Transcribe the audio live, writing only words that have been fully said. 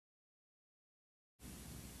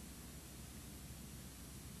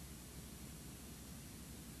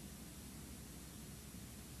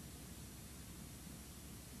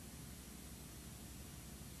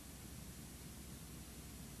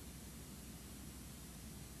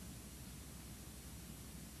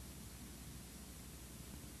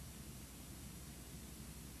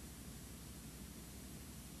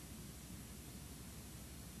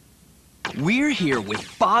We're here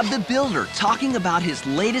with Bob the Builder talking about his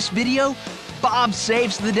latest video, Bob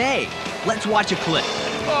Saves the Day. Let's watch a clip.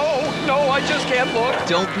 Oh, no, I just can't look.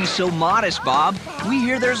 Don't be so modest, Bob. We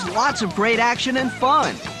hear there's lots of great action and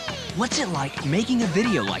fun. What's it like making a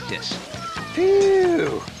video like this?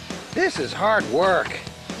 Phew, this is hard work.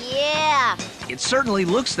 Yeah. It certainly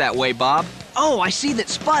looks that way, Bob. Oh, I see that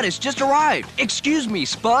Spud has just arrived. Excuse me,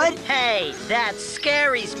 Spud. Hey, that's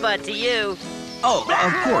scary, Spud, to you. Oh,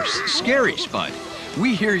 of course, scary, Spud.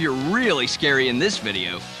 We hear you're really scary in this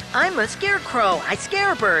video. I'm a scarecrow. I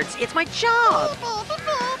scare birds. It's my job.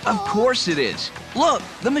 Of course it is. Look,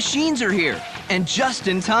 the machines are here, and just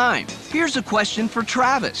in time. Here's a question for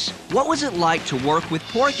Travis. What was it like to work with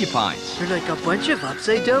porcupines? They're like a bunch of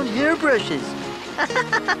upside-down hairbrushes.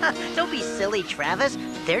 Don't be silly, Travis.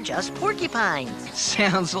 They're just porcupines.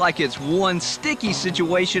 Sounds like it's one sticky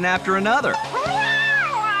situation after another.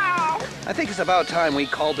 I think it's about time we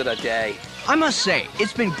called it a day. I must say,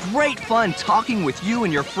 it's been great fun talking with you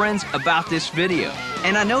and your friends about this video.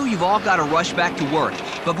 And I know you've all got to rush back to work,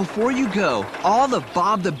 but before you go, all the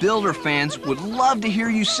Bob the Builder fans would love to hear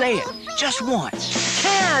you say it, just once.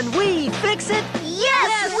 Can we fix it?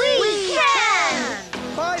 Yes, we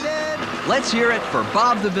can! Bye, then. Let's hear it for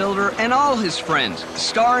Bob the Builder and all his friends,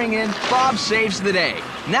 starring in Bob Saves the Day,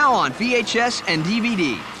 now on VHS and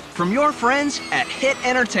DVD, from your friends at HiT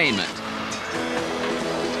Entertainment.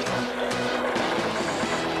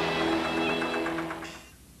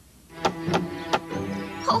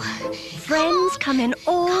 Friends come in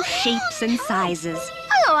all shapes and sizes.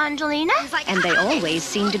 Hello, Angelina. And they always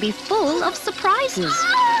seem to be full of surprises.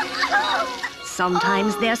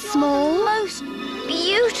 Sometimes they're small. Most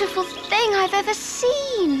beautiful thing I've ever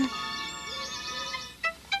seen.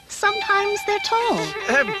 Sometimes they're tall.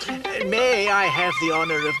 May I have the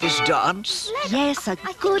honor of this dance? Yes, a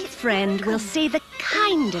good friend will say the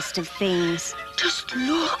kindest of things. Just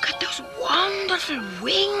look at those wonderful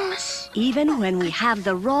wings. Even when we have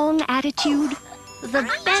the wrong attitude, the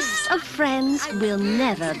best of friends will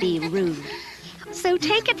never be rude. So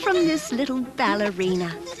take it from this little ballerina,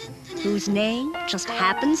 whose name just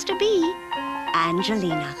happens to be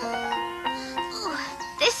Angelina.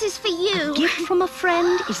 This is for you. A gift from a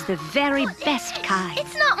friend is the very best kind.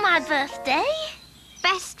 It's not my birthday.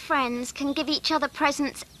 Best friends can give each other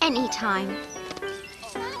presents anytime.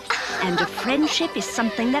 And a friendship is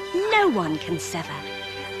something that no one can sever.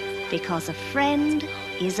 Because a friend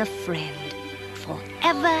is a friend,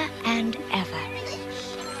 forever and ever.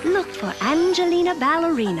 Look for Angelina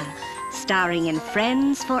Ballerina, starring in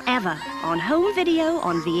Friends Forever, on home video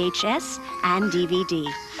on VHS and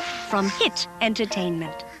DVD, from HiT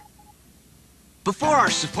Entertainment. Before our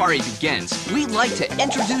safari begins, we'd like to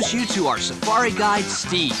introduce you to our safari guide,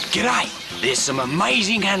 Steve. G'day. There's some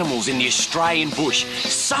amazing animals in the Australian bush.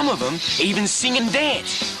 Some of them even sing and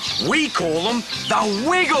dance. We call them the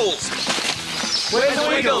Wiggles. Where's the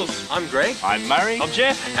Wiggles? I'm Greg. I'm Murray. I'm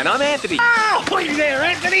Jeff. And I'm Anthony. Oh, hey there,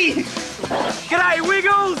 Anthony. G'day,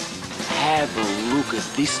 Wiggles. Have a look at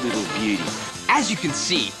this little beauty. As you can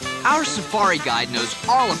see, our safari guide knows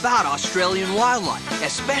all about Australian wildlife,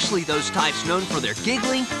 especially those types known for their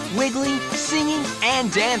giggling, wiggling, singing,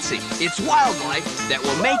 and dancing. It's wildlife that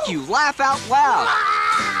will make you laugh out loud.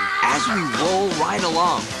 As we roll right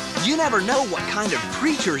along, you never know what kind of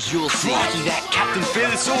creatures you'll see. Crikey, that Captain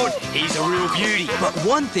Feathersword, he's a real beauty. But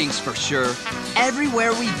one thing's for sure,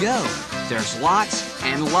 everywhere we go, there's lots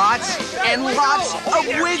and lots and lots of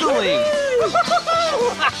wiggling.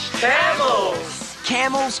 Camels!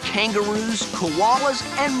 Camels, kangaroos, koalas,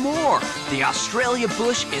 and more. The Australia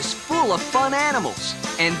bush is full of fun animals,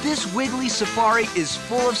 and this wiggly safari is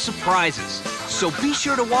full of surprises. So be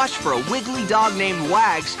sure to watch for a wiggly dog named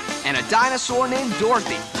Wags and a dinosaur named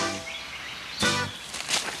Dorothy.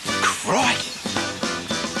 Crikey.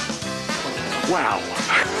 Wow.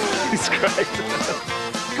 It's great.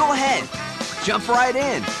 Go ahead, jump right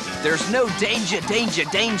in. There's no danger, danger,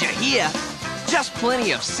 danger here. Just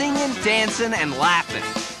plenty of singing, dancing, and laughing.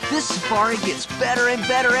 This safari gets better and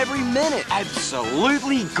better every minute.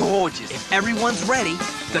 Absolutely gorgeous. If everyone's ready,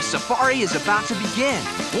 the safari is about to begin.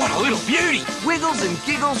 What a little beauty. Wiggles and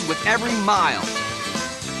giggles with every mile.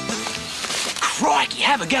 Crikey,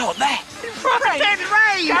 have a go at that.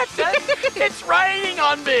 It's raining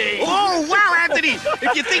on me. Oh, wow, Anthony!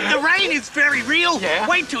 If you think the rain is very real, Yeah?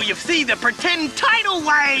 wait till you see the pretend tidal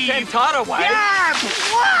wave! Pretend tidal wave? Yeah!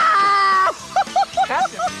 Wow!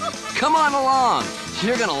 Come on along.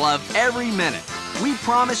 You're gonna love every minute. We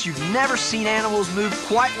promise you've never seen animals move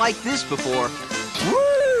quite like this before.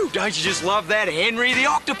 Woo! Don't you just love that Henry the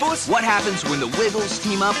Octopus? What happens when the Wiggles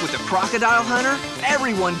team up with the Crocodile Hunter?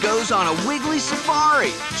 Everyone goes on a Wiggly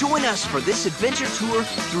Safari. Join us for this adventure tour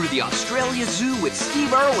through the Australia Zoo with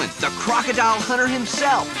Steve Irwin, the Crocodile Hunter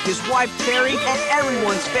himself, his wife Terry, and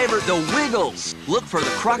everyone's favorite, the Wiggles. Look for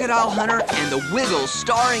the Crocodile Hunter and the Wiggles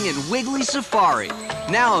starring in Wiggly Safari.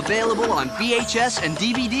 Now available on VHS and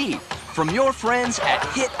DVD from your friends at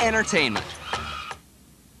HiT Entertainment.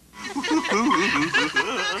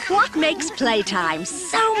 What makes playtime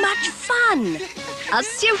so much fun? A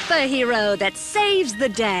superhero that saves the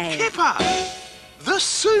day. Kipper, the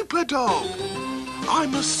super dog. I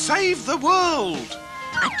must save the world.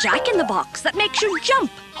 A jack-in-the-box that makes you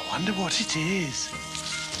jump. I wonder what it is.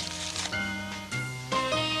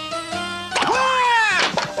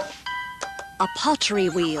 A pottery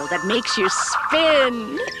wheel that makes you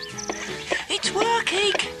spin. It's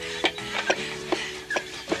working.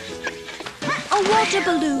 A water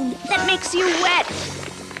balloon that makes you wet.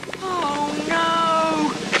 Oh, no.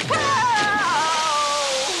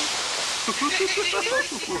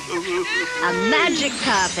 A magic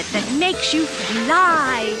carpet that makes you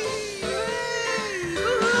fly.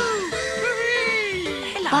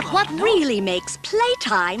 But what really makes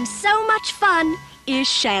playtime so much fun is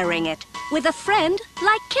sharing it with a friend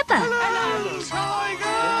like Kipper. Hello,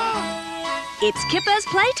 Tiger. It's Kipper's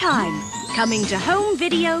Playtime, coming to home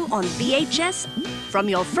video on VHS from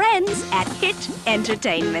your friends at HiT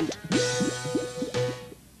Entertainment.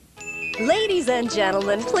 Ladies and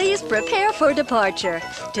gentlemen, please prepare for departure.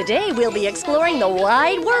 Today we'll be exploring the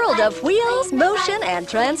wide world of wheels, motion, and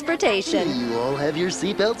transportation. You all have your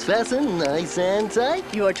seatbelts fastened nice and tight?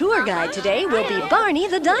 Your tour guide today will be Barney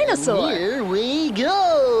the dinosaur. Here we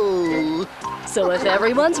go! So if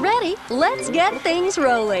everyone's ready, let's get things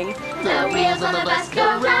rolling. The wheels on the bus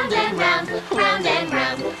go round and round, round and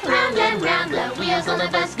round, round and round. The wheels on the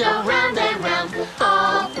bus go round and round,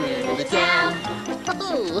 all through the town.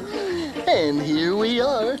 Oh, and here we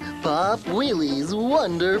are, Pop Wheelie's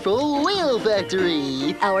wonderful wheel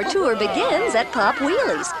factory. Our tour begins at Pop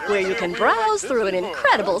Wheelie's, where you can browse through an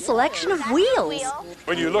incredible selection of wheels.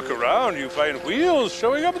 When you look around, you find wheels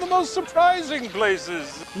showing up in the most surprising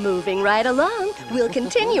places. Moving right along, we'll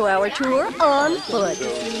continue our tour on foot.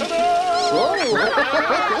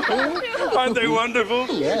 Aren't they wonderful?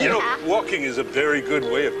 Yeah. You know, walking is a very good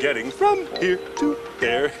way of getting from here to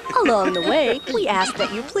there. Along the way, we ask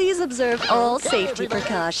that you please observe all safety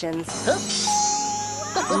precautions.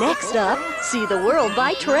 Next up, see the world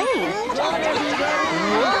by train.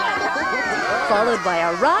 Followed by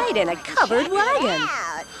a ride in a covered wagon.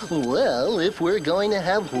 Well, if we're going to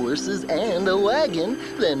have horses and a wagon,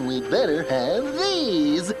 then we better have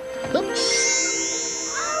these.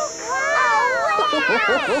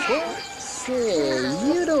 Say,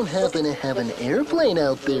 you don't happen to have an airplane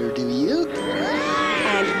out there, do you?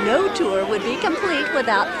 And no tour would be complete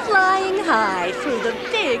without flying high through the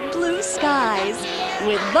big blue skies.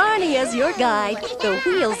 With Barney as your guide, the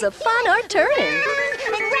wheels of fun are turning.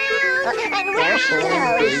 There she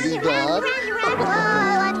goes. Baby Bob. Oh,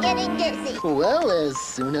 I'm getting dizzy. Well, as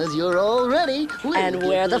soon as you're all ready... And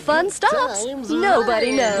where the fun stops,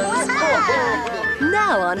 nobody knows.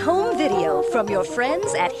 Now on home video from your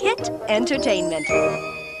friends at HiT Entertainment.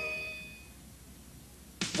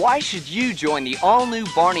 Why should you join the all-new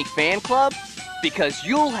Barney fan club? Because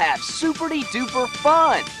you'll have super-de-duper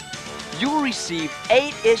fun. You'll receive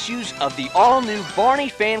 8 issues of the all-new Barney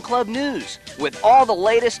Fan Club news with all the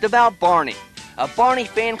latest about Barney, a Barney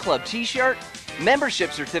Fan Club t-shirt,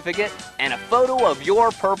 membership certificate, and a photo of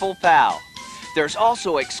your purple pal. There's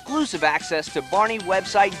also exclusive access to Barney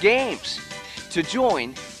website games. To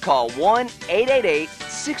join, call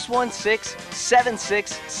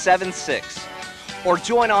 1-888-616-7676 or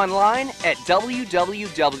join online at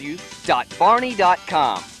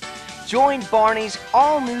www.barney.com. Join Barney's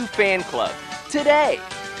all-new fan club today.